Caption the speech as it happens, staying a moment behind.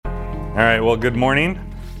All right, well, good morning.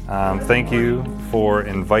 Thank you for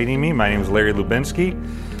inviting me. My name is Larry Lubinski.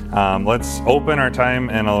 Let's open our time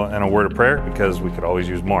in a word of prayer because we could always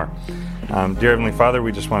use more. Dear Heavenly Father,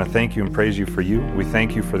 we just want to thank you and praise you for you. We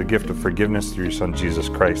thank you for the gift of forgiveness through your Son, Jesus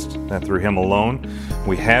Christ. That through him alone,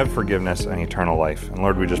 we have forgiveness and eternal life. And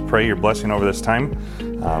Lord, we just pray your blessing over this time.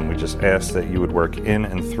 We just ask that you would work in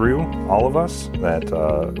and through all of us, that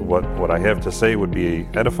what I have to say would be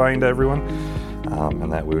edifying to everyone,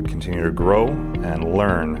 and that we would continue to grow and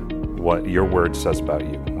learn what your word says about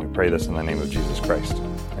you. We pray this in the name of Jesus Christ.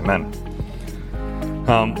 Amen.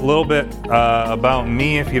 A little bit about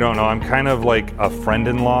me, if you don't know, I'm kind of like a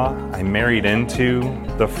friend-in-law. I married into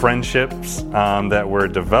the friendships that were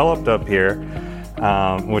developed up here,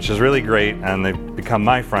 which is really great, and they've become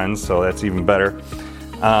my friends, so that's even better.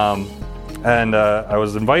 And I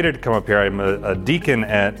was invited to come up here. I'm a deacon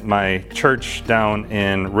at my church down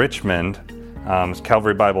in Richmond. It's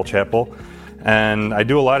Calvary Bible Chapel, and I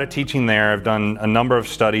do a lot of teaching there. I've done a number of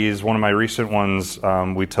studies. One of my recent ones,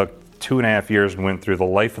 we took 2.5 years and went through the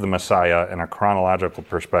life of the Messiah in a chronological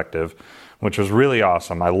perspective, which was really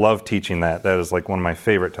awesome. I love teaching that. That is like one of my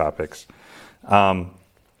favorite topics.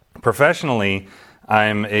 Professionally,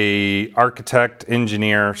 I'm a architect,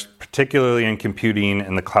 engineer, particularly in computing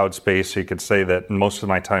in the cloud space. So you could say that most of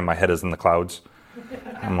my time my head is in the clouds.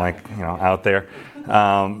 I'm like, out there.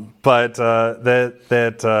 But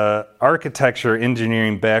that architecture,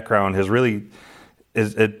 engineering background has really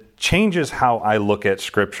it changes how I look at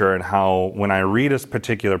Scripture and how, when I read a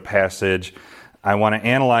particular passage, I want to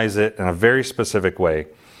analyze it in a very specific way.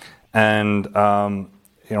 And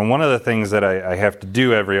one of the things that I have to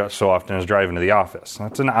do every so often is drive into the office.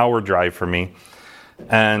 That's an hour drive for me.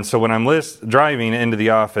 And so when I'm driving into the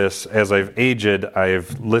office, as I've aged,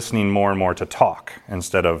 I've listening more and more to talk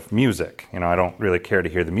instead of music. I don't really care to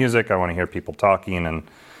hear the music. I want to hear people talking, and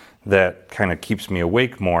that kind of keeps me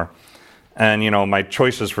awake more. And, my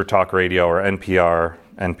choices for talk radio are NPR,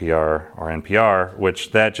 or NPR,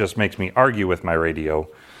 which that just makes me argue with my radio.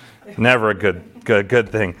 Never a good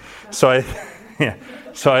thing. So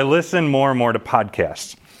I listen more and more to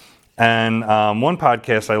podcasts. And one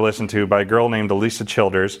podcast I listened to by a girl named Elisa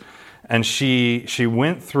Childers, and she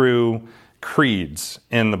went through creeds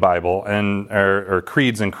in the Bible or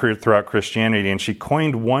creeds throughout Christianity, and she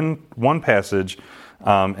coined one passage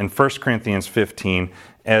in 1 Corinthians 15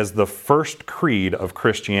 as the first creed of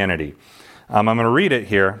Christianity. I'm going to read it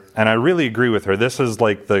here, and I really agree with her. This is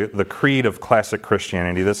like the creed of classic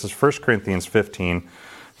Christianity. This is 1 Corinthians 15,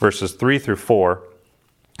 verses 3 through 4.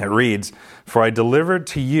 It reads, "For I delivered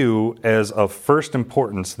to you as of first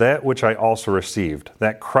importance that which I also received,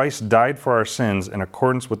 that Christ died for our sins in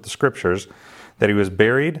accordance with the Scriptures, that he was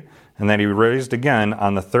buried, and that he raised again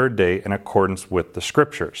on the third day in accordance with the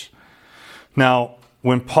Scriptures." Now,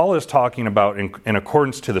 when Paul is talking about in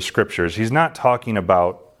accordance to the Scriptures, he's not talking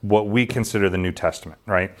about what we consider the New Testament,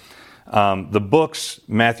 right? The books,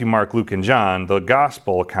 Matthew, Mark, Luke, and John, the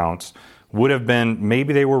gospel accounts, would have been,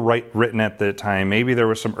 maybe they were written at the time, maybe there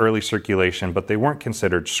was some early circulation, but they weren't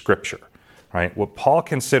considered Scripture, right? What Paul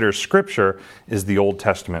considers Scripture is the Old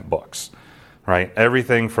Testament books, right?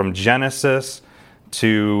 Everything from Genesis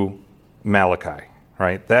to Malachi,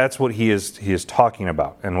 right? That's what he is talking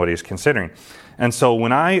about and what he's considering. And so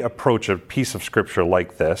when I approach a piece of Scripture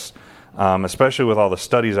like this, especially with all the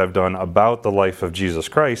studies I've done about the life of Jesus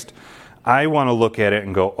Christ, I want to look at it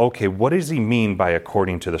and go, okay, what does he mean by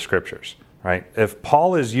according to the Scriptures, right? If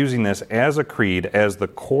Paul is using this as a creed, as the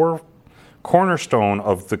cornerstone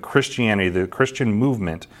of the Christianity, the Christian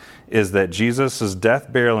movement, is that Jesus'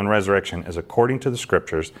 death, burial, and resurrection is according to the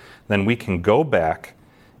Scriptures, then we can go back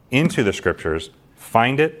into the Scriptures,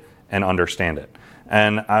 find it, and understand it.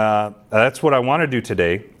 And that's what I want to do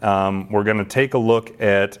today. We're going to take a look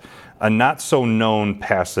at a not-so-known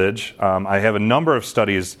passage. I have a number of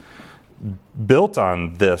studies built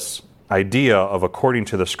on this idea of according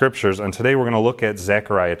to the Scriptures, and today we're going to look at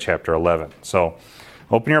Zechariah chapter 11. So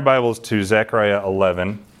open your Bibles to Zechariah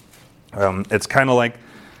 11. It's kind of like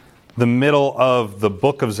the middle of the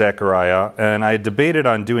book of Zechariah, and I debated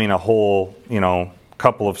on doing a whole,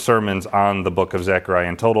 couple of sermons on the book of Zechariah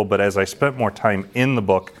in total, but as I spent more time in the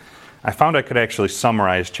book, I found I could actually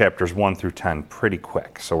summarize chapters 1 through 10 pretty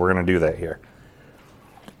quick. So we're going to do that here.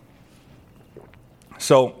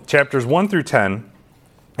 So chapters 1 through 10,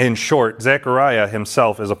 in short, Zechariah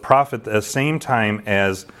himself is a prophet at the same time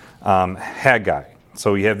as Haggai.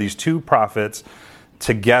 So you have these two prophets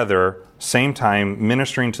together, same time,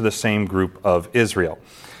 ministering to the same group of Israel.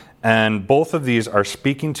 And both of these are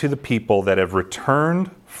speaking to the people that have returned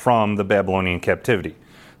from the Babylonian captivity.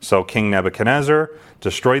 So King Nebuchadnezzar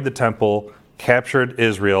destroyed the temple, captured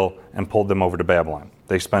Israel and pulled them over to Babylon.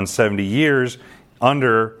 They spend 70 years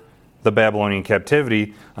under the Babylonian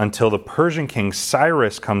captivity until the Persian king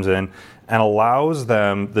Cyrus comes in and allows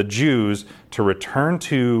them, the Jews, to return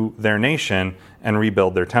to their nation and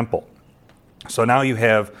rebuild their temple. So now you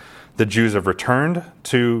have the Jews have returned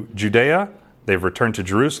to Judea, they've returned to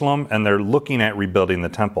Jerusalem, and they're looking at rebuilding the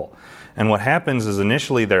temple. And what happens is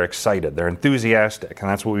initially they're excited, they're enthusiastic, and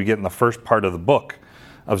that's what we get in the first part of the book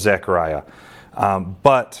of Zechariah.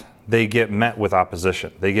 But they get met with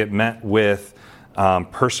opposition. They get met with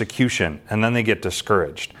persecution, and then they get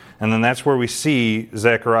discouraged. And then that's where we see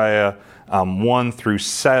Zechariah 1 through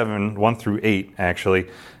 8, actually.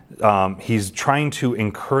 He's trying to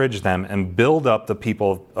encourage them and build up the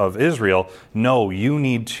people of Israel. No, you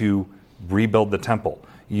need to rebuild the temple.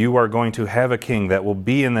 You are going to have a king that will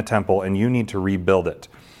be in the temple, and you need to rebuild it.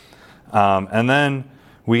 And then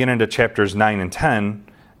we get into chapters 9 and 10,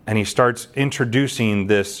 and he starts introducing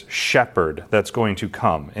this shepherd that's going to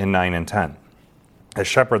come in 9 and 10. A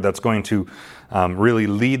shepherd that's going to really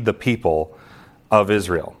lead the people of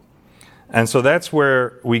Israel. And so that's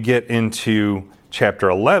where we get into chapter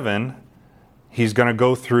 11. He's going to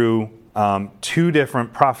go through two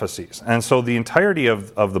different prophecies. And so the entirety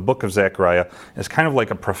of the book of Zechariah is kind of like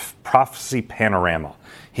a prophecy panorama.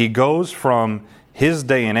 He goes from his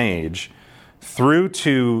day and age through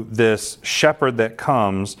to this shepherd that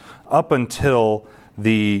comes up until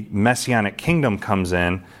the Messianic kingdom comes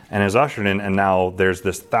in and is ushered in, and now there's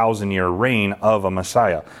this 1,000-year reign of a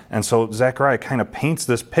Messiah. And so Zechariah kind of paints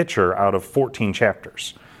this picture out of 14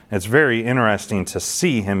 chapters. It's very interesting to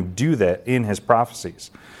see him do that in his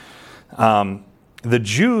prophecies. The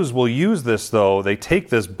Jews will use this, though. They take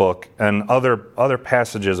this book and other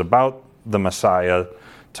passages about the Messiah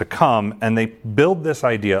to come, and they build this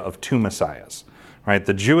idea of two Messiahs. Right?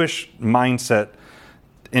 The Jewish mindset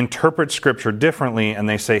interprets Scripture differently, and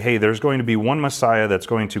they say, hey, there's going to be one Messiah that's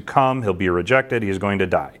going to come. He'll be rejected. He's going to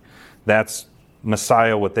die. That's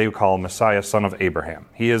Messiah, what they call Messiah, son of Abraham.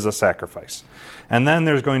 He is a sacrifice. And then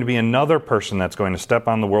there's going to be another person that's going to step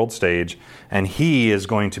on the world stage, and he is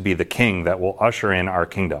going to be the king that will usher in our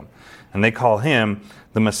kingdom. And they call him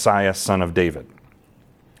the Messiah, son of David.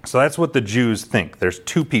 So that's what the Jews think. There's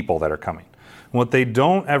two people that are coming. What they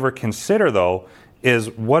don't ever consider, though, is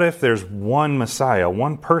what if there's one Messiah,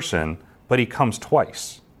 one person, but he comes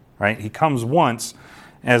twice, right? He comes once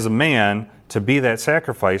as a man to be that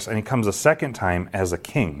sacrifice, and he comes a second time as a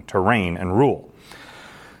king to reign and rule.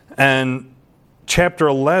 And chapter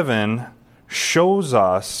 11 shows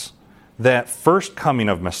us that first coming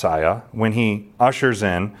of Messiah, when he ushers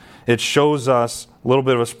in. It shows us a little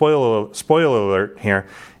bit of a spoiler alert here.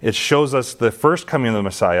 It shows us the first coming of the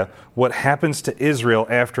Messiah, what happens to Israel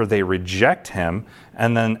after they reject him,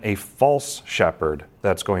 and then a false shepherd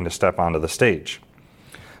that's going to step onto the stage.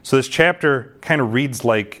 So this chapter kind of reads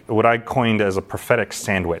like what I coined as a prophetic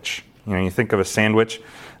sandwich. You know, you think of a sandwich.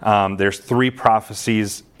 There's three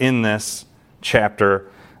prophecies in this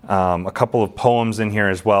chapter, a couple of poems in here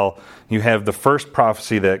as well. You have the first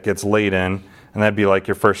prophecy that gets laid in, and that'd be like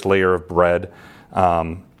your first layer of bread.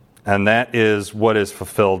 And that is what is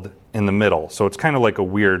fulfilled in the middle. So it's kind of like a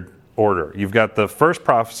weird order. You've got the first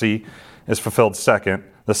prophecy is fulfilled second.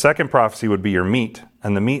 The second prophecy would be your meat,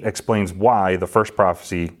 and the meat explains why the first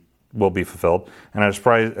prophecy will be fulfilled. And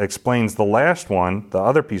it explains the last one, the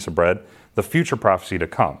other piece of bread, the future prophecy to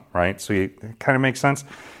come, right? So it kind of makes sense.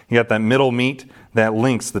 You got that middle meat that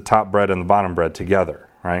links the top bread and the bottom bread together,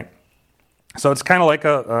 right? So it's kind of like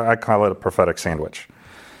I call it a prophetic sandwich.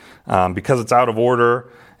 Because it's out of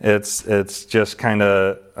order, it's just kind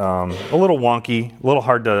of a little wonky, a little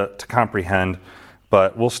hard to comprehend,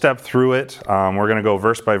 but we'll step through it. We're going to go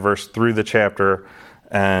verse by verse through the chapter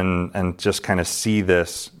and just kind of see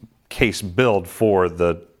this case build for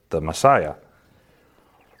the Messiah.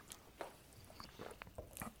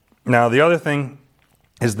 Now, the other thing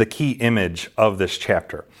is the key image of this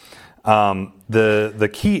chapter. The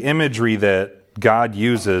key imagery that God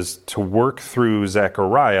uses to work through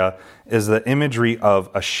Zechariah is the imagery of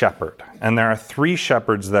a shepherd. And there are three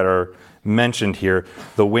shepherds that are mentioned here: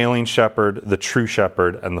 the wailing shepherd, the true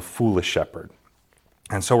shepherd, and the foolish shepherd.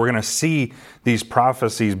 And so we're going to see these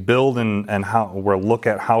prophecies build and how we'll look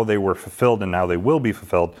at how they were fulfilled and how they will be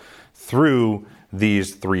fulfilled through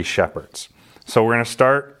these three shepherds. So we're going to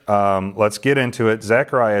start, let's get into it.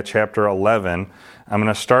 Zechariah chapter 11. I'm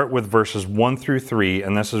going to start with verses 1 through 3,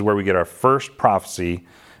 and this is where we get our first prophecy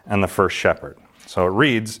and the first shepherd. So it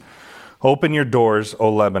reads, "Open your doors, O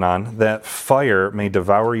Lebanon, that fire may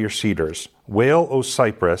devour your cedars. Wail, O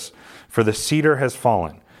cypress, for the cedar has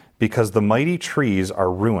fallen, because the mighty trees are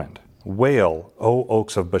ruined. Wail, O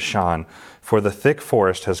oaks of Bashan, for the thick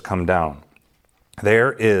forest has come down.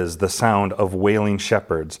 There is the sound of wailing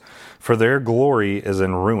shepherds, for their glory is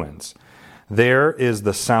in ruins. There is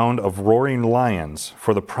the sound of roaring lions,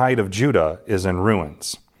 for the pride of Judah is in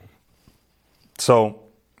ruins. So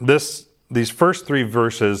these first three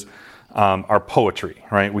verses are poetry,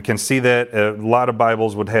 right? We can see that a lot of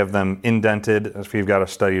Bibles would have them indented. If you've got a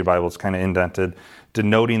study Bible, it's kind of indented,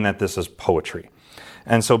 denoting that this is poetry.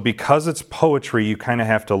 And so because it's poetry, you kind of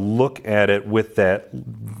have to look at it with that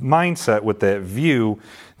mindset, with that view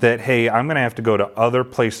that, hey, I'm going to have to go to other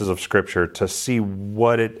places of Scripture to see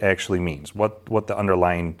what it actually means, what the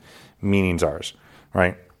underlying meanings are,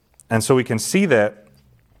 right? And so we can see that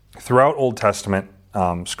throughout Old Testament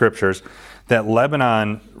Scriptures that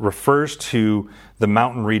Lebanon refers to the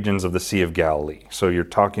mountain regions of the Sea of Galilee. So you're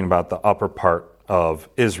talking about the upper part of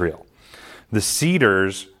Israel. The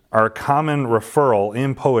cedars are a common referral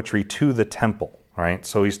in poetry to the temple, right?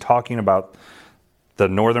 So he's talking about the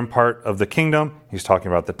northern part of the kingdom. He's talking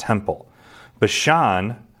about the temple.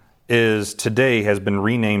 Bashan today has been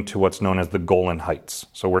renamed to what's known as the Golan Heights.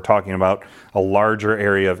 So we're talking about a larger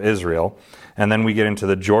area of Israel. And then we get into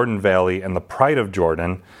the Jordan Valley and the Pride of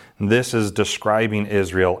Jordan. This is describing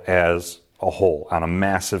Israel as a whole on a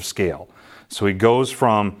massive scale. So he goes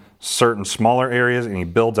from certain smaller areas and he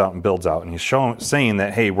builds out and builds out. And he's saying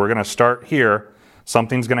that, hey, we're going to start here.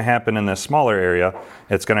 Something's going to happen in this smaller area.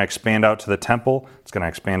 It's going to expand out to the temple. It's going to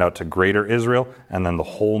expand out to greater Israel and then the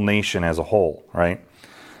whole nation as a whole, right?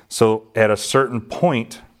 So at a certain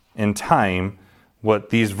point in time, what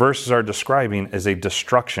these verses are describing is a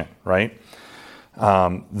destruction, right?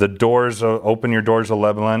 The doors, open your doors, O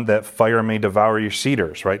Lebanon, that fire may devour your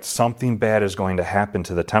cedars, right? Something bad is going to happen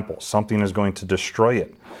to the temple. Something is going to destroy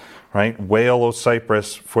it, right? Wail, O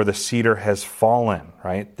cypress, for the cedar has fallen,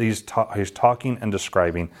 right? He's talking and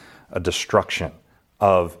describing a destruction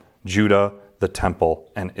of Judah, the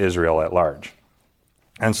temple, and Israel at large.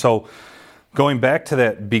 And so going back to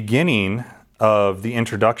that beginning of the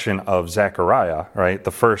introduction of Zechariah, right?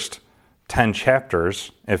 The first 10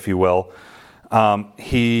 chapters, if you will,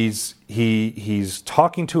 he's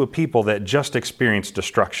talking to a people that just experienced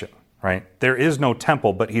destruction, right? There is no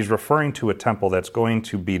temple, but he's referring to a temple that's going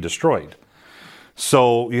to be destroyed.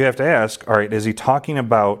 So you have to ask, all right, is he talking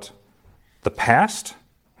about the past?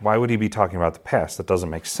 Why would he be talking about the past? That doesn't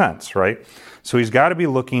make sense, right? So he's got to be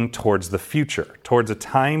looking towards the future, towards a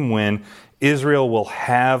time when Israel will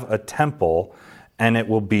have a temple and it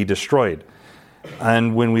will be destroyed.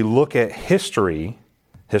 And when we look at history,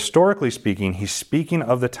 historically speaking, he's speaking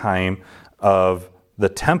of the time of the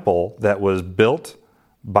temple that was built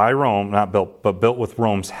by Rome, not built, but built with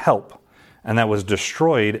Rome's help, and that was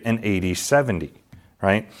destroyed in AD 70,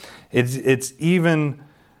 right? It's even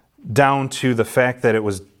down to the fact that it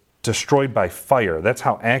was destroyed by fire. That's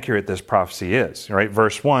how accurate this prophecy is, right?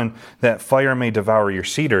 Verse 1, that fire may devour your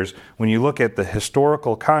cedars. When you look at the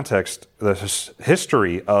historical context, the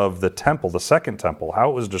history of the temple, the second temple,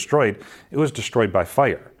 how it was destroyed by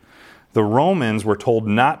fire. The Romans were told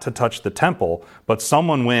not to touch the temple, but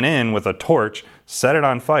someone went in with a torch, set it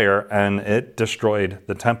on fire, and it destroyed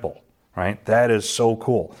the temple, right? That is so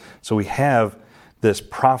cool. So we have this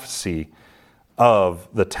prophecy of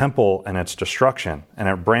the temple and its destruction, and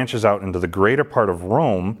it branches out into the greater part of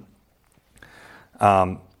Rome,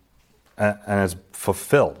 and is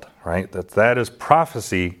fulfilled, right? That is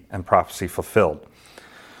prophecy and prophecy fulfilled.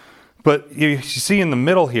 But you see in the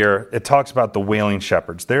middle here, it talks about the wailing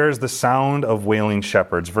shepherds. There is the sound of wailing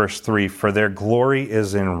shepherds, verse 3, for their glory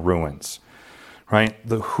is in ruins, right?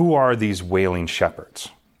 Who are these wailing shepherds?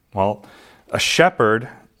 Well, a shepherd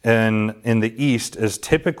in the East is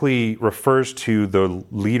typically refers to the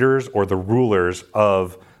leaders or the rulers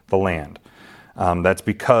of the land. That's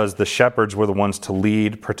because the shepherds were the ones to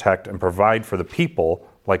lead, protect, and provide for the people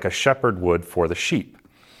like a shepherd would for the sheep.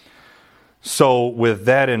 So with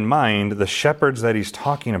that in mind, the shepherds that he's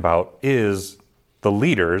talking about is the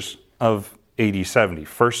leaders of AD 70,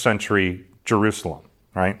 first century Jerusalem,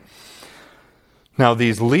 right? Now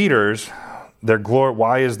these leaders, their glory,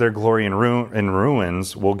 why is their glory in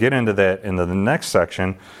ruins? We'll get into that in the next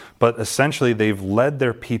section, but essentially they've led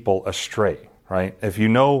their people astray, right? If you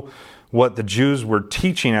know what the Jews were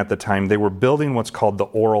teaching at the time, they were building what's called the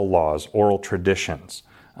oral laws, oral traditions.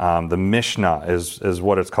 The Mishnah is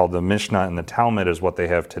what it's called. The Mishnah and the Talmud is what they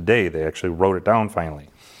have today. They actually wrote it down finally.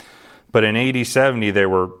 But in AD 70, they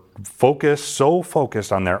were so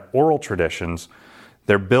focused on their oral traditions,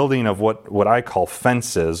 their building of what I call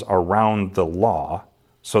fences around the law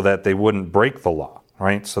so that they wouldn't break the law,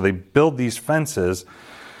 right? So they build these fences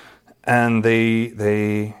and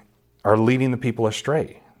they are leading the people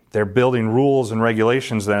astray. They're building rules and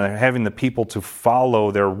regulations. They're having the people to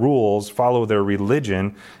follow their rules, follow their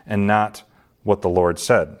religion, and not what the Lord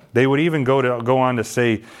said. They would even go on to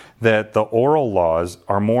say that the oral laws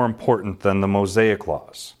are more important than the Mosaic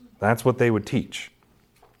laws. That's what they would teach.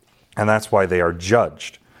 And that's why they are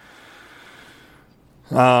judged.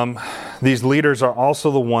 These leaders are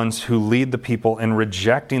also the ones who lead the people in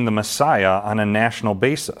rejecting the Messiah on a national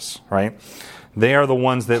basis, right? They are the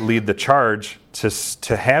ones that lead the charge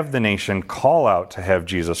to have the nation call out to have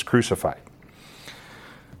Jesus crucified.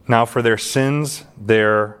 Now, for their sins,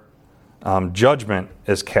 their judgment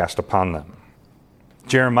is cast upon them.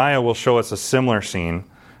 Jeremiah will show us a similar scene.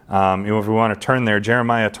 If we want to turn there,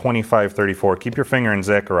 Jeremiah 25:34. Keep your finger in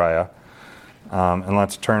Zechariah, and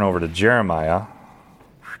let's turn over to Jeremiah.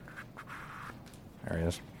 There he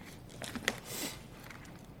is.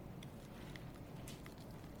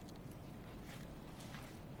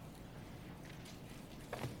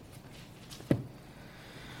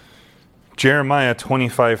 Jeremiah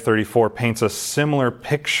 25:34 paints a similar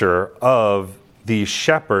picture of these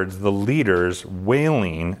shepherds, the leaders,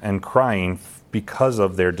 wailing and crying because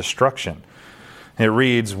of their destruction. It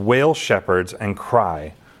reads, "Wail, shepherds, and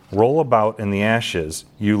cry. Roll about in the ashes,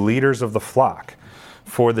 you leaders of the flock.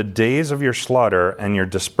 For the days of your slaughter and your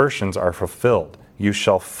dispersions are fulfilled. You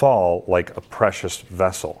shall fall like a precious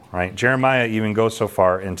vessel." Right? Jeremiah even goes so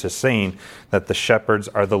far into saying that the shepherds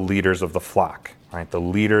are the leaders of the flock, right? The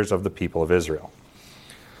leaders of the people of Israel.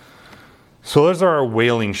 So those are our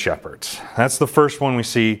wailing shepherds. That's the first one we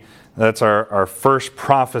see. That's our first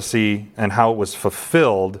prophecy and how it was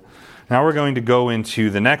fulfilled. Now we're going to go into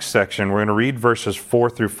the next section. We're going to read verses 4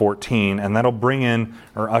 through 14, and that'll bring in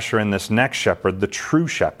or usher in this next shepherd, the true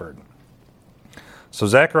shepherd. So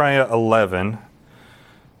Zechariah 11,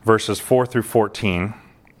 verses 4 through 14,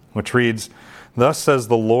 which reads, "Thus says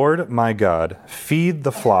the Lord my God, feed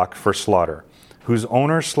the flock for slaughter, whose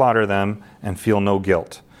owners slaughter them and feel no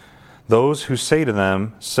guilt. Those who sell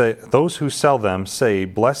them say,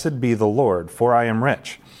 Blessed be the Lord, for I am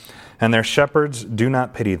rich. And their shepherds do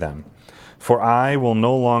not pity them. For I will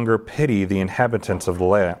no longer pity the inhabitants of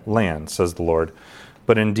the land, says the Lord.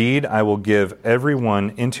 But indeed I will give every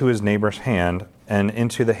one into his neighbor's hand and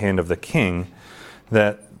into the hand of the king,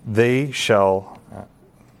 that they shall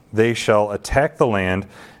attack the land,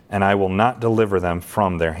 and I will not deliver them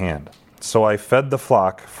from their hand. So I fed the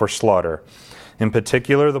flock for slaughter, in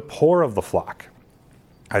particular the poor of the flock.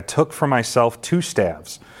 I took for myself 2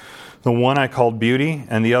 staffs. The one I called Beauty,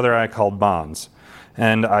 and the other I called Bonds.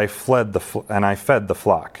 And I fed the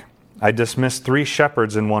flock. I dismissed 3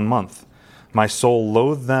 shepherds in 1 month. My soul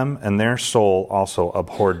loathed them, and their soul also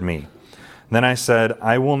abhorred me. Then I said,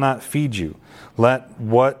 I will not feed you. Let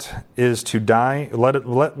what is dying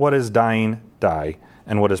die,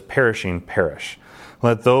 and what is perishing perish.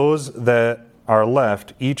 Let those that are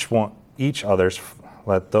left eat each other's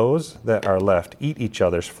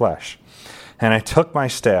flesh. And I took my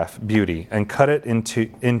staff, Beauty, and cut it in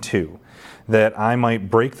two, that I might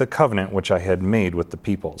break the covenant which I had made with the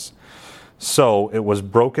peoples. So it was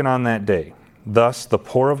broken on that day. Thus the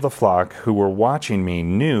poor of the flock who were watching me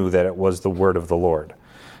knew that it was the word of the Lord.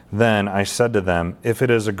 Then I said to them, If it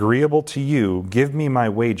is agreeable to you, give me my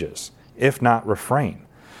wages. If not, refrain.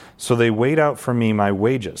 So they weighed out for me my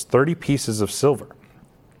wages, 30 pieces of silver.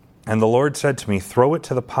 And the Lord said to me, Throw it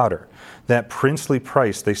to the potter. That princely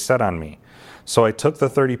price they set on me. So I took the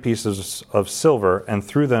 30 pieces of silver and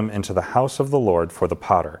threw them into the house of the Lord for the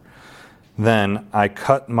potter. Then I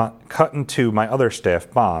cut in two my other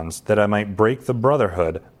staff, Bonds, that I might break the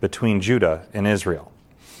brotherhood between Judah and Israel.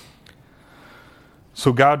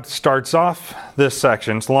 So God starts off this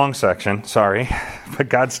section, it's a long section, sorry, but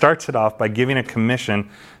God starts it off by giving a commission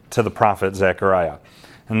to the prophet Zechariah.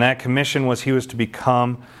 And that commission was he was to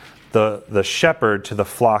become the shepherd to the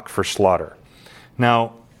flock for slaughter.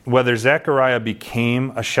 Now, whether Zechariah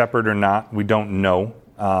became a shepherd or not, we don't know.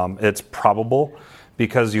 It's probable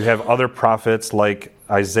because you have other prophets like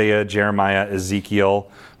Isaiah, Jeremiah, Ezekiel.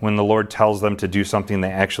 When the Lord tells them to do something, they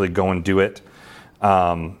actually go and do it.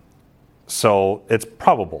 So it's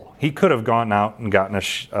probable. He could have gone out and gotten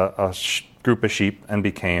a group of sheep and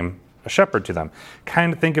became a shepherd to them.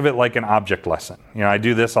 Kind of think of it like an object lesson. You know, I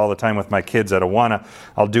do this all the time with my kids at Awana.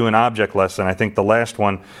 I'll do an object lesson. I think the last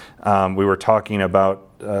one we were talking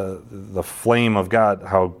about the flame of God,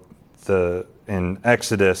 how in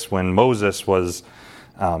Exodus when Moses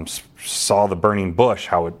saw the burning bush,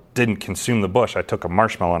 how it didn't consume the bush. I took a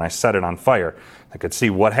marshmallow and I set it on fire. I could see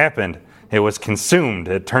what happened. It was consumed.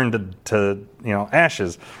 It turned to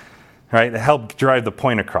ashes. Right? It helped drive the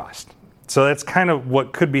point across. So that's kind of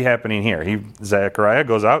what could be happening here. Zechariah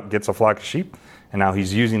goes out, gets a flock of sheep, and now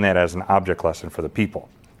he's using that as an object lesson for the people.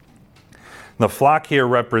 The flock here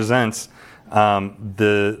represents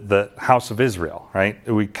the house of Israel, right?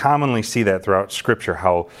 We commonly see that throughout Scripture,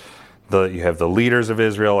 how you have the leaders of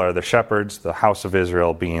Israel are the shepherds, the house of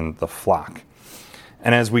Israel being the flock.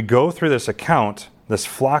 And as we go through this account, this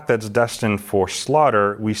flock that's destined for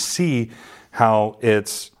slaughter, we see how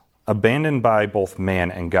it's abandoned by both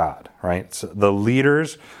man and God, right? So the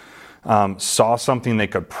leaders saw something they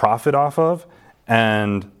could profit off of,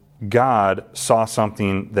 and God saw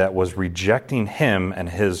something that was rejecting him and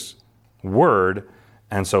his word,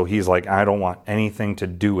 and so he's like, I don't want anything to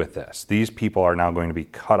do with this. These people are now going to be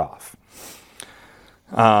cut off.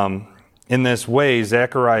 In this way,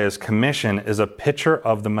 Zechariah's commission is a picture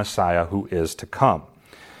of the Messiah who is to come.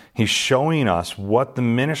 He's showing us what the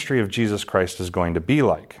ministry of Jesus Christ is going to be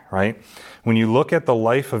like, right? When you look at the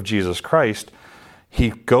life of Jesus Christ, he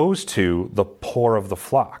goes to the poor of the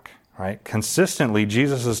flock, right? Consistently,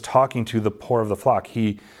 Jesus is talking to the poor of the flock.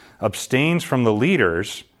 He abstains from the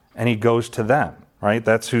leaders and he goes to them, right?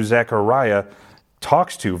 That's who Zechariah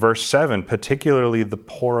talks to. Verse 7, particularly the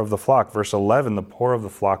poor of the flock. Verse 11, the poor of the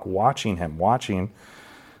flock watching him, watching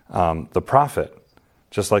the prophet,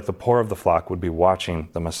 just like the poor of the flock would be watching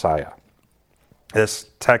the Messiah. This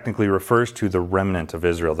technically refers to the remnant of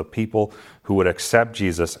Israel, the people who would accept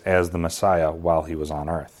Jesus as the Messiah while he was on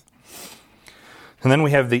earth. And then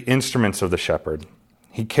we have the instruments of the shepherd.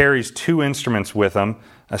 He carries two instruments with him,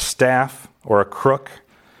 a staff or a crook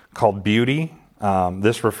called beauty.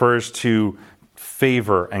 This refers to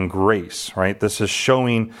favor and grace, right? This is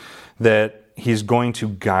showing that he's going to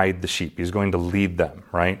guide the sheep. He's going to lead them,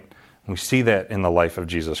 right? We see that in the life of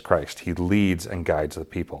Jesus Christ. He leads and guides the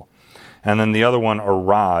people. And then the other one, a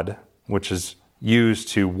rod, which is used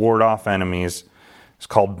to ward off enemies, is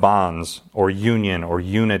called bonds or union or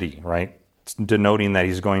unity, right? It's denoting that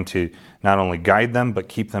he's going to not only guide them, but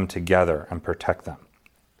keep them together and protect them.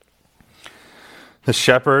 The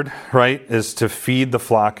shepherd, right, is to feed the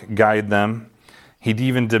flock, guide them. He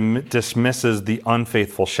even dismisses the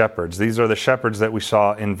unfaithful shepherds. These are the shepherds that we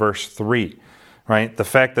saw in verse 3. Right? The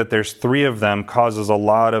fact that there's three of them causes a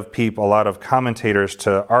lot of people, a lot of commentators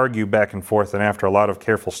to argue back and forth, and after a lot of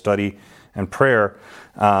careful study and prayer,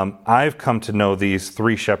 I've come to know these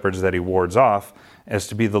three shepherds that he wards off as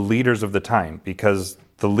to be the leaders of the time, because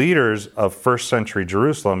the leaders of first century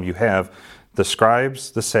Jerusalem, you have the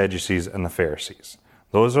scribes, the Sadducees, and the Pharisees.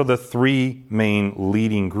 Those are the three main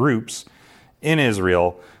leading groups in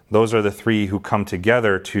Israel. Those are the three who come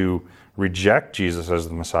together to reject Jesus as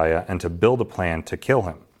the Messiah and to build a plan to kill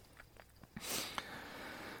him.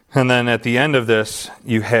 And then at the end of this,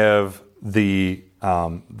 you have the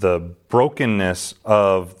brokenness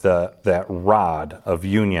of that rod of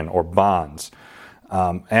union or bonds.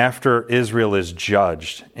 After Israel is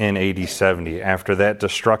judged in AD 70, after that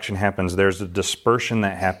destruction happens, there's a dispersion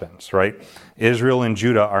that happens, right? Israel and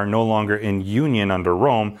Judah are no longer in union under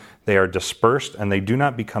Rome. They are dispersed, and they do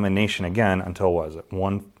not become a nation again until,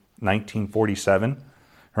 1947,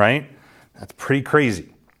 right? That's pretty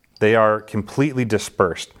crazy. They are completely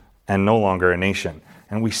dispersed and no longer a nation.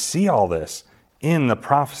 And we see all this in the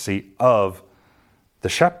prophecy of the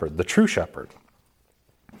shepherd, the true shepherd.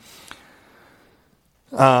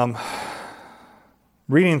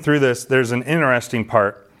 Reading through this, there's an interesting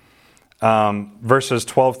part, verses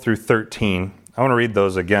 12 through 13. I want to read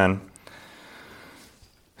those again.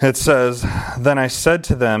 It says, "Then I said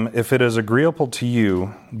to them, if it is agreeable to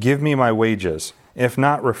you, give me my wages. If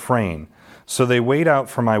not, refrain. So they weighed out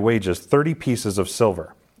for my wages 30 pieces of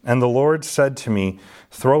silver. And the Lord said to me,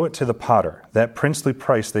 throw it to the potter. That princely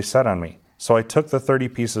price they set on me. So I took the 30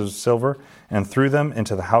 pieces of silver and threw them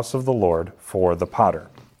into the house of the Lord for the potter."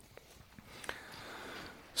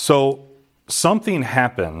 So something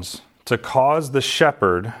happens to cause the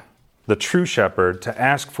shepherd, the true shepherd, to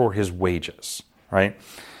ask for his wages, right?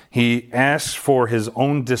 He asks for his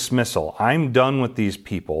own dismissal. I'm done with these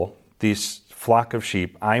people, these flock of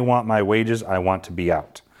sheep. I want my wages. I want to be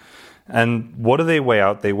out. And what do they weigh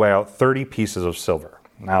out? They weigh out 30 pieces of silver.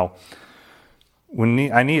 Now,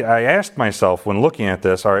 I asked myself when looking at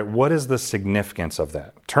this, all right, what is the significance of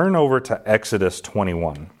that? Turn over to Exodus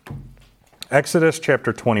 21. Exodus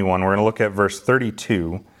chapter 21, we're going to look at verse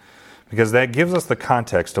 32, because that gives us the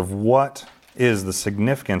context of what is the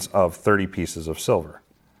significance of 30 pieces of silver.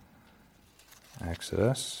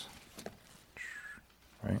 Exodus,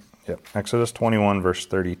 right? Yep, Exodus 21, verse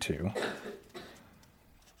 32.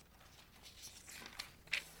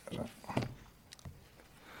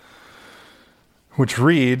 Which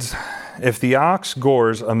reads, "If the ox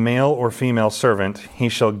gores a male or female servant, he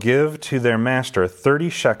shall give to their master 30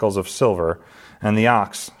 shekels of silver, and the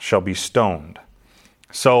ox shall be stoned.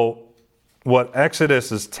 So what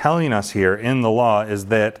Exodus is telling us here in the law is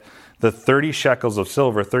that the 30 shekels of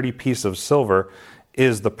silver, 30 pieces of silver,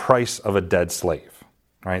 is the price of a dead slave.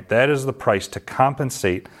 Right? That is the price to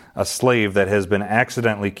compensate a slave that has been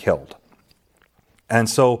accidentally killed. And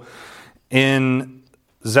so in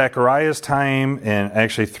Zechariah's time, and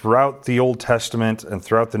actually throughout the Old Testament and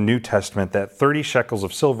throughout the New Testament, that 30 shekels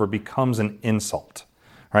of silver becomes an insult.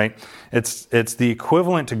 Right? It's the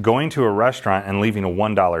equivalent to going to a restaurant and leaving a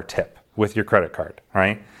 $1 tip with your credit card.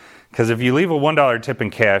 Right? Because if you leave a $1 tip in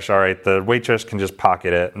cash, all right, the waitress can just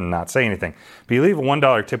pocket it and not say anything. But you leave a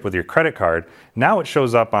 $1 tip with your credit card, now it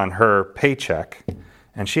shows up on her paycheck,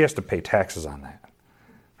 and she has to pay taxes on that.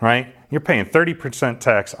 Right? You're paying 30%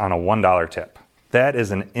 tax on a $1 tip. That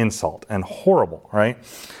is an insult and horrible, right?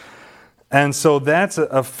 And so that's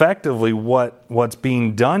effectively what's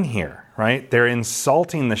being done here, right? They're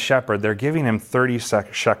insulting the shepherd. They're giving him 30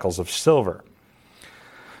 shekels of silver.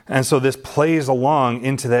 And so this plays along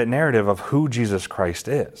into that narrative of who Jesus Christ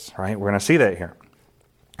is, right? We're going to see that here.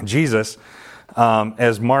 Jesus,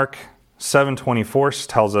 as Mark 7:24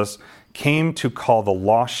 tells us, came to call the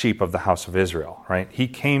lost sheep of the house of Israel, right? He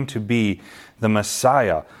came to be the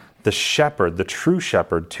Messiah, the shepherd, the true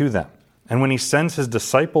shepherd to them. And when he sends his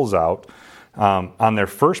disciples out on their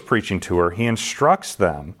first preaching tour, he instructs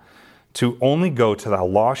them to only go to the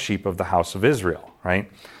lost sheep of the house of Israel,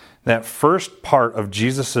 right? That first part of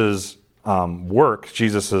Jesus's work,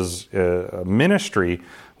 Jesus's ministry,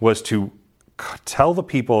 was to tell the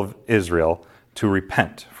people of Israel to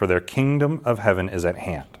repent, for their kingdom of heaven is at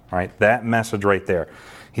hand. Right? That message right there.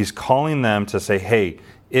 He's calling them to say, hey,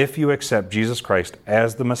 if you accept Jesus Christ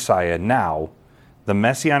as the Messiah now, the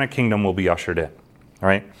Messianic kingdom will be ushered in.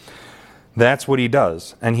 Right? That's what he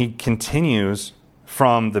does. And he continues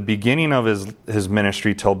from the beginning of his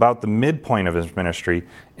ministry till about the midpoint of his ministry,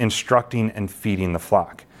 instructing and feeding the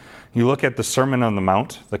flock. You look at the Sermon on the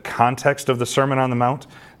Mount, the context of the Sermon on the Mount,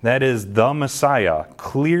 that is the Messiah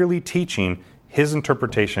clearly teaching his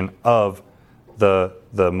interpretation of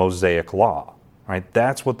the Mosaic law, right?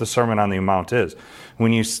 That's what the Sermon on the Mount is.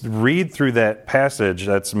 When you read through that passage,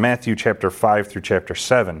 that's Matthew chapter 5 through chapter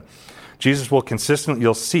 7, Jesus will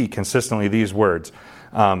you'll see consistently these words.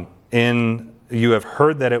 You have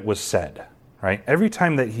heard that it was said, right? Every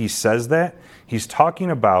time that he says that, he's talking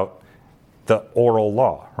about the oral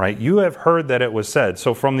law, right? You have heard that it was said.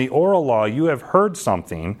 So from the oral law, you have heard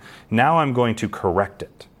something. Now I'm going to correct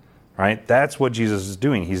it. Right? That's what Jesus is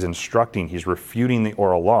doing. He's instructing, he's refuting the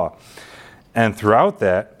oral law. And throughout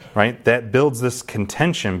that, right, that builds this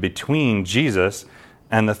contention between Jesus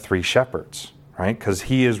and the three shepherds, right? Because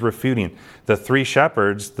he is refuting. The three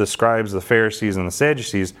shepherds, the scribes, the Pharisees, and the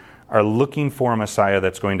Sadducees, are looking for a Messiah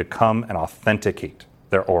that's going to come and authenticate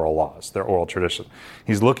their oral laws, their oral tradition.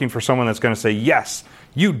 He's looking for someone that's going to say, yes,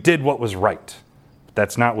 you did what was right. But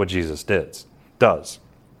that's not what Jesus does.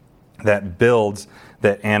 That builds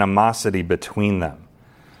that animosity between them,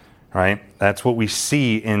 right? That's what we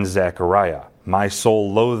see in Zechariah. My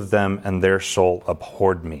soul loathed them and their soul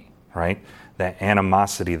abhorred me, right? That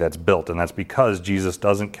animosity that's built, and that's because Jesus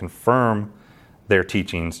doesn't confirm their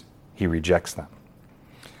teachings, he rejects them.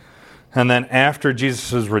 And then after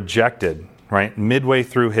Jesus is rejected, right, midway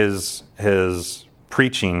through his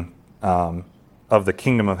preaching of the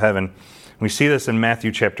kingdom of heaven, we see this in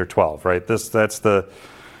Matthew chapter 12, right? That's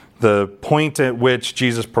the point at which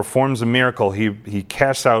Jesus performs a miracle. He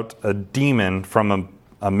casts out a demon from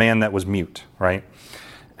a man that was mute, right?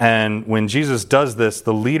 And when Jesus does this,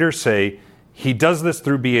 the leaders say, he does this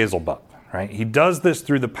through Beelzebub, right? He does this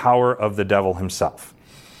through the power of the devil himself.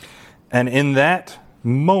 And in that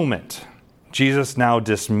moment, Jesus now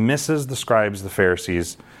dismisses the scribes, the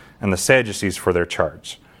Pharisees, and the Sadducees for their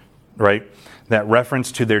charge, right? That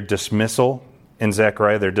reference to their dismissal in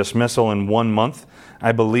Zechariah, their dismissal in 1 month,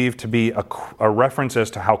 I believe to be a reference as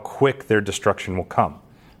to how quick their destruction will come,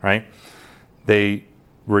 right? They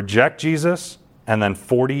reject Jesus, and then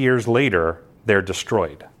 40 years later, they're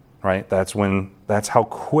destroyed, right? That's how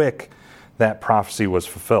quick that prophecy was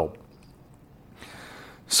fulfilled.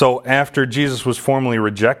 So after Jesus was formally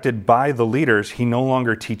rejected by the leaders, he no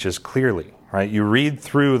longer teaches clearly, right? You read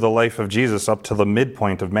through the life of Jesus up to the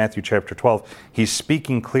midpoint of Matthew chapter 12, he's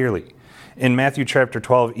speaking clearly. In Matthew chapter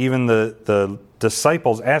 12, even the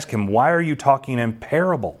disciples ask him, why are you talking in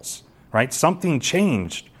parables, right? Something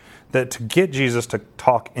changed to get Jesus to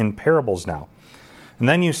talk in parables now. And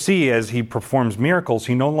then you see as he performs miracles,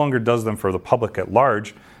 he no longer does them for the public at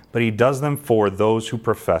large, but he does them for those who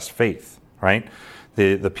profess faith, right?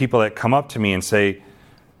 The people that come up to me and say,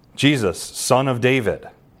 Jesus, Son of David,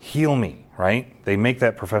 heal me, right? They make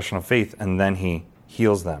that profession of faith, and then he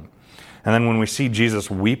heals them. And then when we see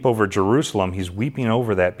Jesus weep over Jerusalem, he's weeping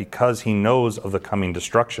over that because he knows of the coming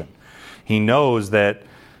destruction. He knows that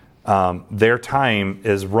their time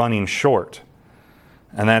is running short.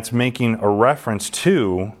 And that's making a reference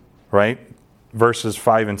to, right, verses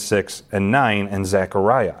 5 and 6 and 9 and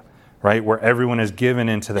Zechariah, right, where everyone is given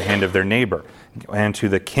into the hand of their neighbor and to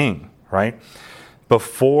the king, right?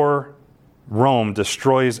 Before Rome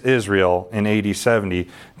destroys Israel in AD 70,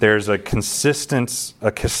 there's a consistency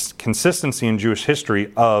in Jewish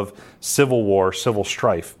history of civil war, civil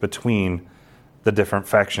strife between the different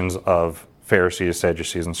factions of Pharisees,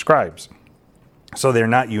 Sadducees, and scribes. So they're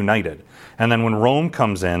not united. And then when Rome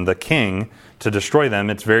comes in, the king, to destroy them,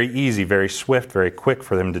 it's very easy, very swift, very quick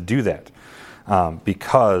for them to do that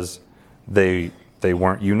because they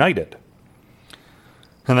weren't united.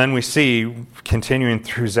 And then we see, continuing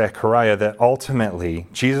through Zechariah, that ultimately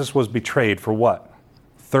Jesus was betrayed for what?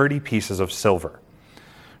 30 pieces of silver.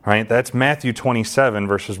 Right? That's Matthew 27,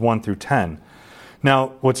 verses 1 through 10.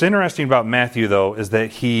 Now, what's interesting about Matthew, though, is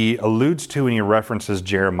that he alludes to and he references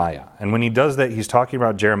Jeremiah. And when he does that, he's talking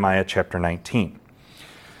about Jeremiah chapter 19.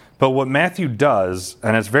 But what Matthew does,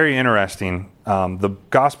 and it's very interesting, the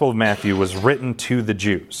Gospel of Matthew was written to the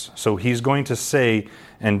Jews. So he's going to say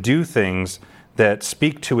and do things that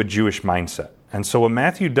speak to a Jewish mindset. And so what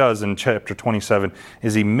Matthew does in chapter 27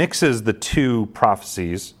 is he mixes the two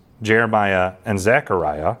prophecies, Jeremiah and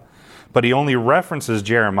Zechariah, but he only references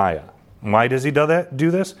Jeremiah. Why does he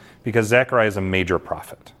do this? Because Zechariah is a major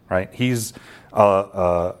prophet, right? He's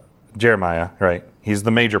Jeremiah, right? He's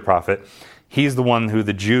the major prophet. He's the one who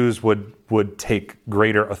the Jews would take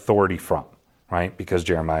greater authority from, right? Because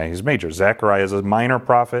Jeremiah is major. Zechariah is a minor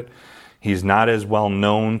prophet. He's not as well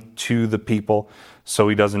known to the people, so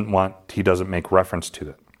he doesn't make reference to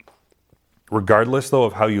it. Regardless, though,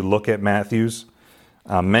 of how you look at Matthew's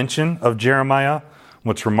mention of Jeremiah,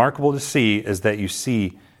 what's remarkable to see is that you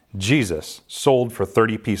see Jesus sold for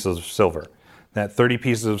 30 pieces of silver. That 30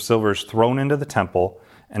 pieces of silver is thrown into the temple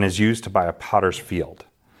and is used to buy a potter's field.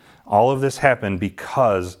 All of this happened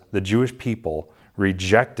because the Jewish people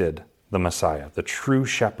rejected the Messiah, the true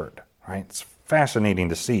shepherd. Right? It's fascinating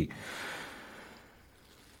to see.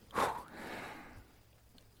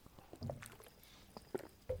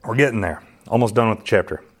 We're getting there. Almost done with the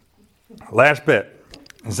chapter. Last bit.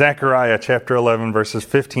 Zechariah chapter 11, verses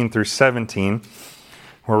 15 through 17.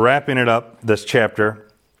 We're wrapping it up, this chapter,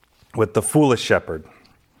 with the foolish shepherd.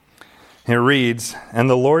 It reads, "And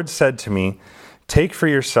the Lord said to me, take for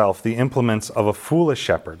yourself the implements of a foolish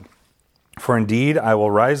shepherd. For indeed I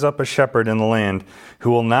will rise up a shepherd in the land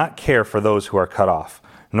who will not care for those who are cut off,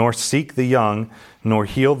 nor seek the young, nor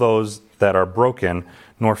heal those that are broken,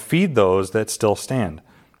 nor feed those that still stand.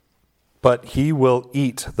 But he will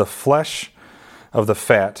eat the flesh of the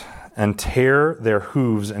fat and tear their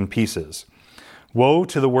hooves in pieces. Woe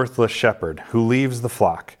to the worthless shepherd who leaves the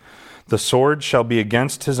flock. The sword shall be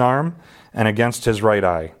against his arm and against his right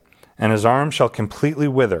eye, and his arm shall completely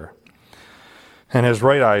wither, and his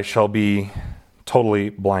right eye shall be totally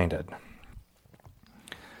blinded."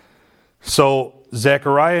 So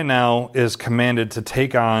Zechariah now is commanded to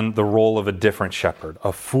take on the role of a different shepherd,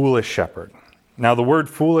 a foolish shepherd. Now the word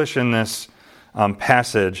foolish in this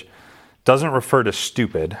passage doesn't refer to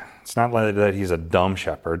stupid. It's not like that he's a dumb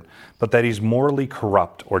shepherd, but that he's morally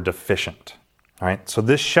corrupt or deficient. Right? So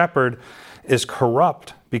this shepherd is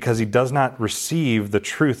corrupt because he does not receive the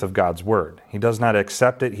truth of God's word. He does not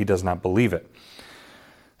accept it. He does not believe it.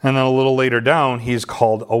 And then a little later down, he's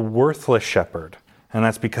called a worthless shepherd. And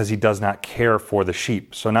that's because he does not care for the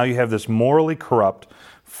sheep. So now you have this morally corrupt,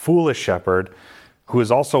 foolish shepherd who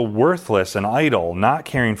is also worthless and idle, not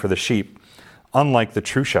caring for the sheep, unlike the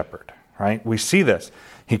true shepherd. Right? We see this.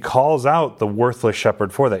 He calls out the worthless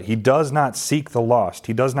shepherd for that. He does not seek the lost.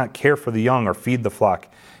 He does not care for the young or feed the flock.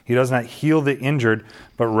 He does not heal the injured,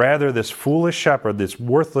 but rather this foolish shepherd, this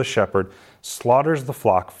worthless shepherd, slaughters the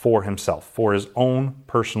flock for himself, for his own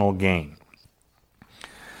personal gain.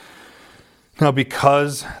 Now,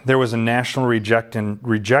 because there was a national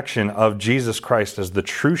rejection of Jesus Christ as the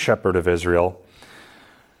true shepherd of Israel,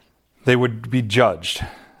 they would be judged,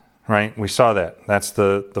 right? We saw that. That's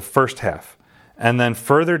the first half. And then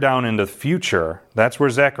further down into the future, that's where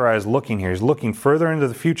Zechariah is looking here. He's looking further into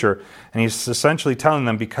the future, and he's essentially telling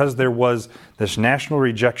them because there was this national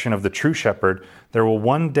rejection of the true shepherd, there will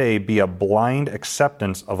one day be a blind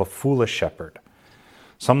acceptance of a foolish shepherd.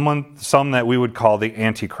 Some that we would call the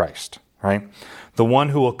Antichrist, right? The one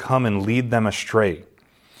who will come and lead them astray.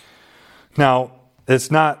 Now, it's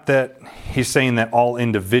not that he's saying that all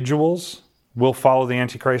individuals will follow the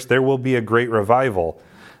Antichrist. There will be a great revival.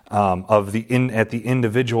 at the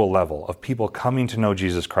individual level of people coming to know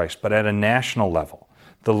Jesus Christ, but at a national level,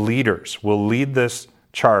 the leaders will lead this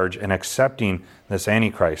charge in accepting this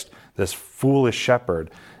Antichrist, this foolish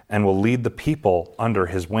shepherd, and will lead the people under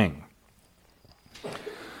his wing.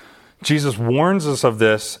 Jesus warns us of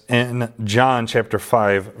this in John chapter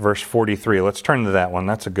 5, verse 43. Let's turn to that one.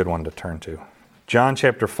 That's a good one to turn to. John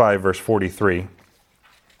chapter 5, verse 43.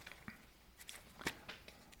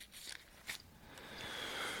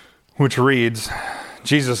 Which reads,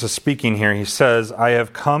 Jesus is speaking here. He says, I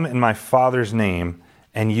have come in my Father's name,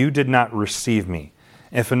 and you did not receive me.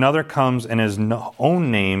 If another comes in his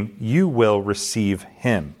own name, you will receive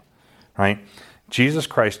him. Right? Jesus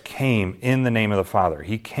Christ came in the name of the Father.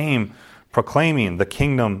 He came proclaiming the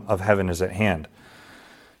kingdom of heaven is at hand.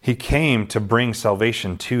 He came to bring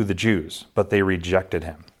salvation to the Jews, but they rejected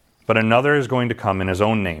him. But another is going to come in his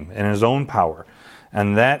own name, in his own power,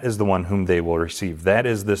 and that is the one whom they will receive. That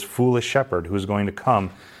is this foolish shepherd who is going to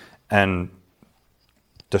come and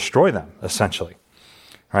destroy them, essentially.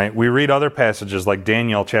 Right? We read other passages like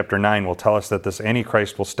Daniel chapter 9 will tell us that this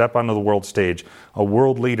Antichrist will step onto the world stage, a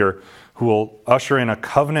world leader who will usher in a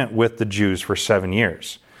covenant with the Jews for 7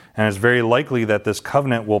 years. And it's very likely that this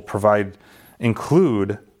covenant will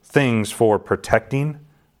include things for protecting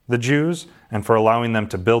the Jews and for allowing them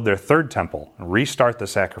to build their third temple and restart the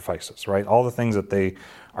sacrifices, right? All the things that they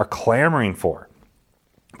are clamoring for.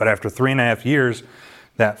 But after 3.5 years,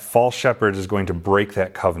 that false shepherd is going to break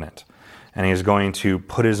that covenant. And he is going to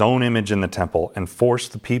put his own image in the temple and force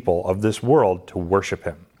the people of this world to worship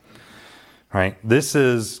him. Right? This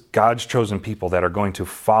is God's chosen people that are going to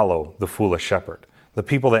follow the foolish shepherd. The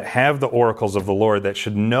people that have the oracles of the Lord that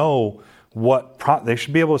should know they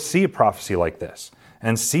should be able to see a prophecy like this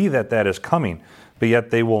and see that that is coming, but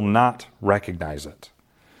yet they will not recognize it.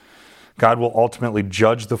 God will ultimately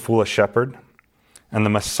judge the foolish shepherd, and the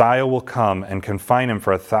Messiah will come and confine him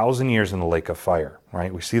for 1,000 years in the lake of fire.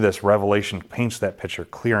 Right? We see this. Revelation paints that picture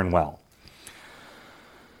clear and well.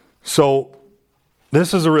 So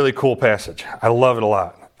this is a really cool passage. I love it a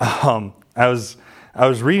lot. I was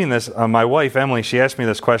reading this. My wife, Emily, she asked me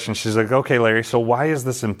this question. She's like, okay, Larry, so why is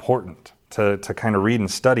this important to kind of read and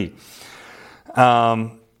study?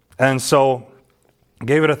 And so I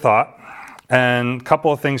gave it a thought, and a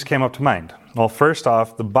couple of things came up to mind. Well, first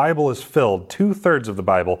off, the Bible is filled, 2/3 of the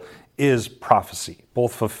Bible is prophecy,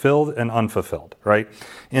 both fulfilled and unfulfilled, right?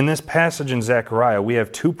 In this passage in Zechariah, we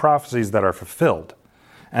have 2 prophecies that are fulfilled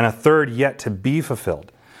and a third yet to be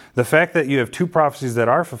fulfilled. The fact that you have 2 prophecies that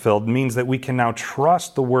are fulfilled means that we can now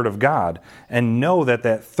trust the Word of God and know that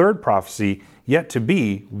that third prophecy yet to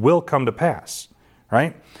be will come to pass,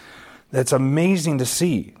 right? It's amazing to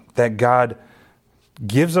see that God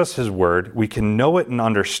gives us His Word, we can know it and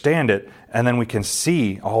understand it, and then we can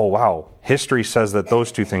see, oh wow, history says that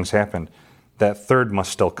those 2 things happened. That third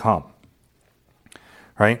must still come.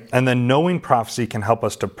 Right? And then knowing prophecy can help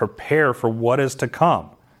us to prepare for what is to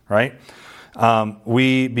come. Right?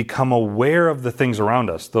 We become aware of the things around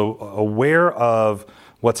us, aware of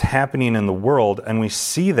what's happening in the world, and we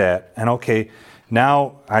see that, and okay,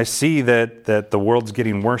 now I see that the world's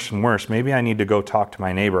getting worse and worse. Maybe I need to go talk to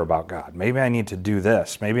my neighbor about God. Maybe I need to do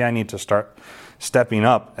this. Maybe I need to start stepping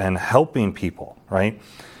up and helping people, right?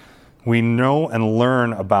 We know and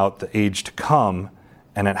learn about the age to come,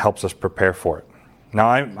 and it helps us prepare for it. Now,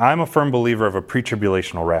 I'm a firm believer of a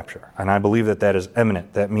pre-tribulational rapture, and I believe that that is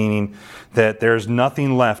imminent, that meaning that there's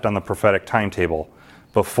nothing left on the prophetic timetable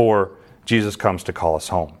before Jesus comes to call us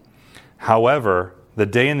home. However, the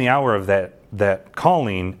day and the hour of that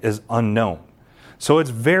calling is unknown. So it's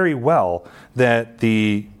very well that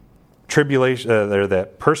the tribulation, or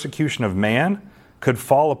that persecution of man could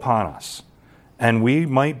fall upon us, and we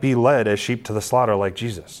might be led as sheep to the slaughter like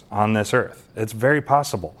Jesus on this earth. It's very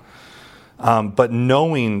possible. But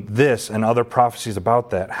knowing this and other prophecies about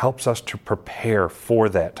that helps us to prepare for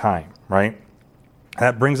that time, right?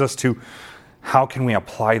 That brings us to how can we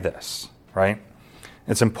apply this, right?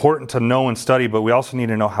 It's important to know and study, but we also need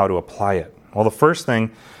to know how to apply it. Well, the first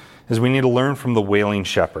thing is we need to learn from the wailing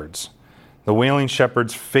shepherds. The wailing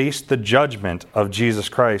shepherds faced the judgment of Jesus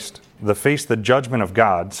Christ. They faced the judgment of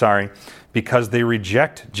God, because they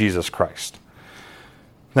reject Jesus Christ.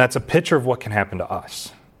 That's a picture of what can happen to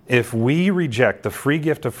us. If we reject the free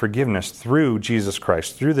gift of forgiveness through Jesus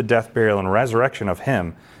Christ, through the death, burial, and resurrection of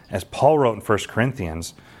Him, as Paul wrote in 1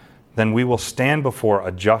 Corinthians, then we will stand before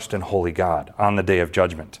a just and holy God on the day of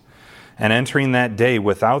judgment. And entering that day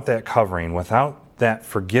without that covering, without that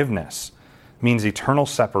forgiveness, means eternal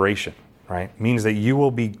separation, right? Means that you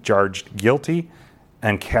will be charged guilty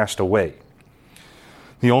and cast away.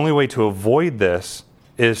 The only way to avoid this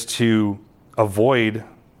is to avoid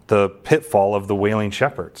the pitfall of the wailing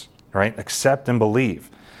shepherds, right? Accept and believe.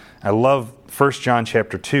 I love 1 John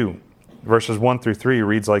chapter 2, verses 1 through 3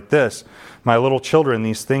 reads like this: "My little children,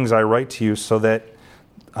 these things I write to you so that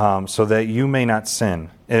you may not sin.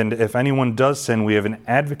 And if anyone does sin, we have an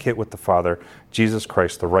advocate with the Father, Jesus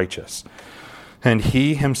Christ the righteous. And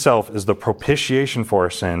he himself is the propitiation for our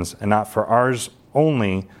sins, and not for ours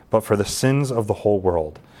only, but for the sins of the whole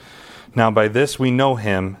world. Now by this we know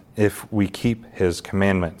him, if we keep his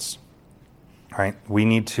commandments." Right? We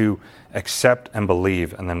need to accept and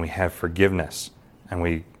believe, and then we have forgiveness. And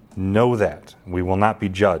we know that we will not be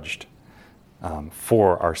judged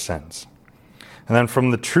for our sins. And then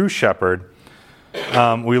from the true shepherd,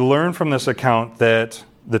 we learn from this account that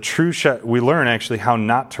we learn actually how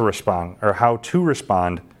not to respond, or how to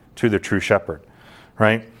respond to the true shepherd,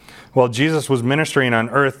 right? While Jesus was ministering on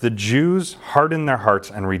earth, the Jews hardened their hearts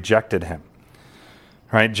and rejected him,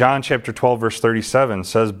 right? John chapter 12, verse 37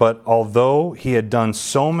 says, "But although he had done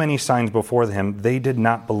so many signs before him, they did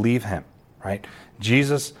not believe him," right?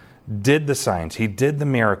 Jesus did the signs. He did the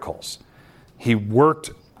miracles. He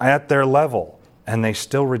worked at their level, and they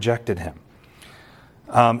still rejected him.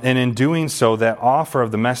 And in doing so, that offer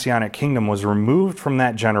of the Messianic kingdom was removed from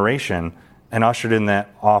that generation and ushered in that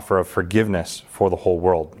offer of forgiveness for the whole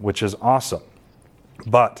world, which is awesome.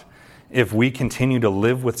 But if we continue to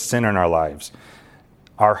live with sin in our lives,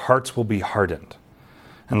 our hearts will be hardened,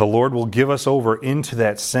 and the Lord will give us over into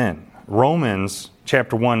that sin. Romans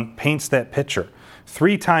chapter 1 paints that picture.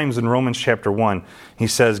 3 times in Romans chapter 1, he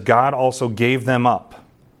says, God also gave them up.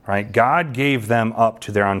 Right? God gave them up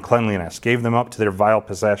to their uncleanliness, gave them up to their vile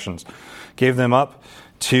possessions, gave them up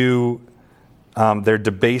to their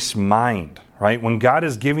debased mind. Right? When God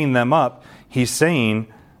is giving them up, he's saying,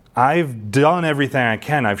 I've done everything I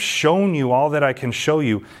can. I've shown you all that I can show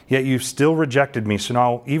you, yet you've still rejected me. So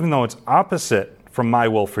now, even though it's opposite from my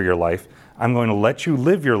will for your life, I'm going to let you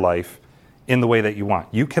live your life in the way that you want.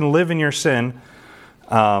 You can live in your sin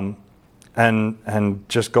and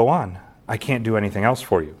just go on. I can't do anything else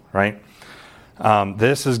for you, right?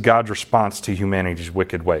 This is God's response to humanity's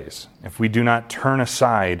wicked ways. If we do not turn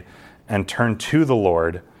aside and turn to the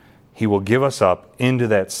Lord, he will give us up into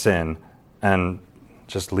that sin and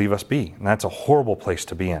just leave us be. And that's a horrible place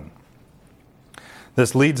to be in.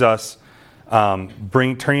 This leads us,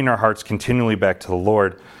 turning our hearts continually back to the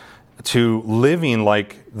Lord, to living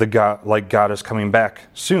like God is coming back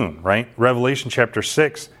soon, right? Revelation chapter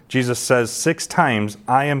 6, Jesus says 6 times,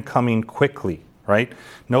 I am coming quickly, right?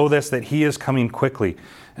 Know this, that he is coming quickly.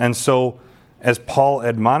 And so, as Paul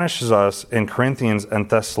admonishes us in Corinthians and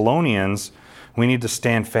Thessalonians, we need to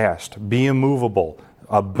stand fast, be immovable,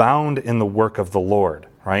 abound in the work of the Lord,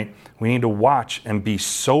 right? We need to watch and be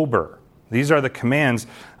sober. These are the commands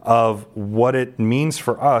of what it means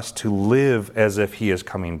for us to live as if he is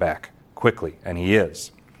coming back quickly, and he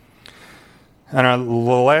is. And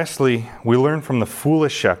lastly, we learn from the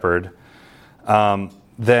foolish shepherd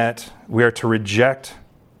that we are to reject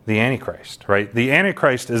the Antichrist, right? The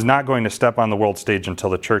Antichrist is not going to step on the world stage until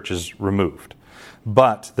the church is removed.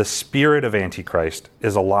 But the spirit of Antichrist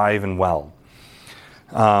is alive and well.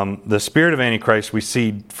 The spirit of Antichrist, we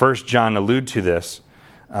see 1 John allude to this.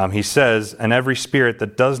 He says, and every spirit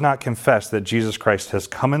that does not confess that Jesus Christ has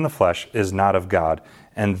come in the flesh is not of God.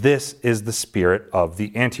 And this is the spirit of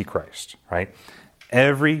the Antichrist, right?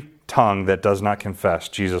 Every tongue that does not confess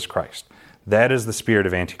Jesus Christ. That is the spirit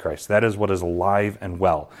of Antichrist. That is what is alive and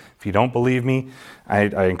well. If you don't believe me, I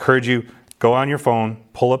encourage you, go on your phone,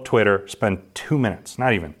 pull up Twitter, spend 2 minutes,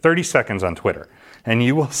 not even, 30 seconds on Twitter, and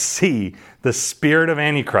you will see the spirit of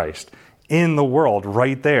Antichrist in the world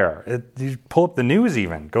right there. You pull up the news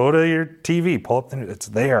even. Go to your TV, pull up the news. It's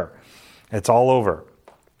there. It's all over.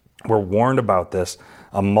 We're warned about this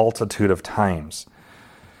a multitude of times.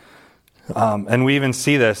 And we even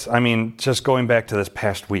see this, just going back to this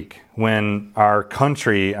past week, when our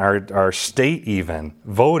country, our state even,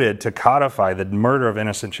 voted to codify the murder of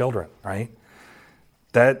innocent children, right?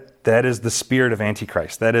 That is the spirit of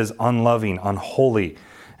Antichrist. That is unloving, unholy,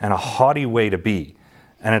 and a haughty way to be.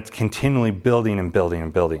 And it's continually building and building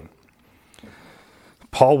and building.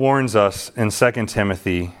 Paul warns us in 2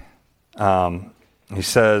 Timothy, he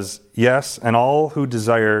says, yes, and all who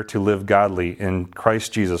desire to live godly in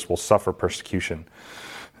Christ Jesus will suffer persecution.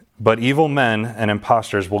 But evil men and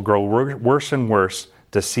impostors will grow worse and worse,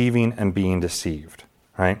 deceiving and being deceived.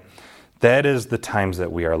 Right? That is the times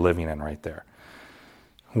that we are living in right there.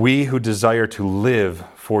 We who desire to live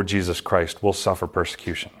for Jesus Christ will suffer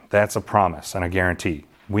persecution. That's a promise and a guarantee.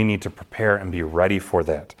 We need to prepare and be ready for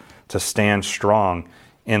that, to stand strong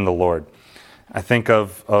in the Lord. I think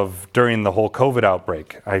of during the whole COVID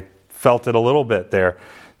outbreak, I felt it a little bit there,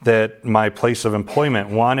 that my place of employment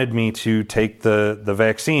wanted me to take the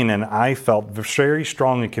vaccine, and I felt very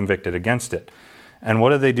strongly convicted against it. And what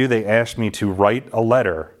did they do? They asked me to write a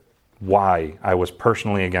letter why I was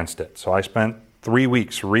personally against it. So I spent 3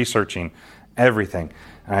 weeks researching everything,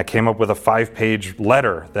 and I came up with a 5-page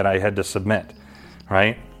letter that I had to submit,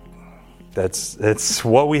 right? That's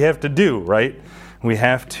what we have to do, right? We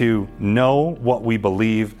have to know what we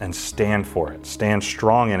believe and stand for it, stand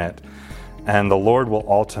strong in it, and the Lord will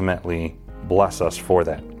ultimately bless us for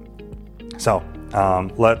that. So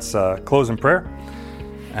let's close in prayer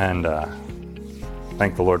and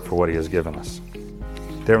thank the Lord for what He has given us.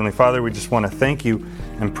 Dear Heavenly Father, we just want to thank You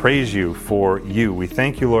and praise You for You. We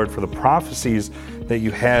thank You, Lord, for the prophecies that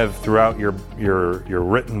You have throughout Your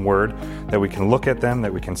written word, that we can look at them,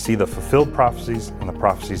 that we can see the fulfilled prophecies and the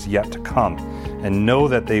prophecies yet to come, and know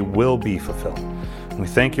that they will be fulfilled. And we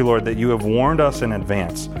thank You, Lord, that You have warned us in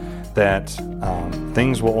advance that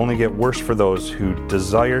things will only get worse for those who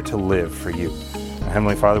desire to live for You. And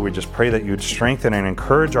Heavenly Father, we just pray that You'd strengthen and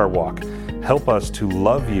encourage our walk. Help us to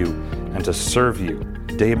love You and to serve You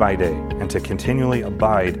day by day, and to continually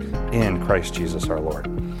abide in Christ Jesus our Lord.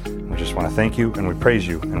 We just want to thank You and we praise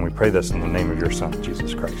You, and we pray this in the name of Your Son,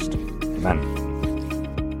 Jesus Christ. Amen.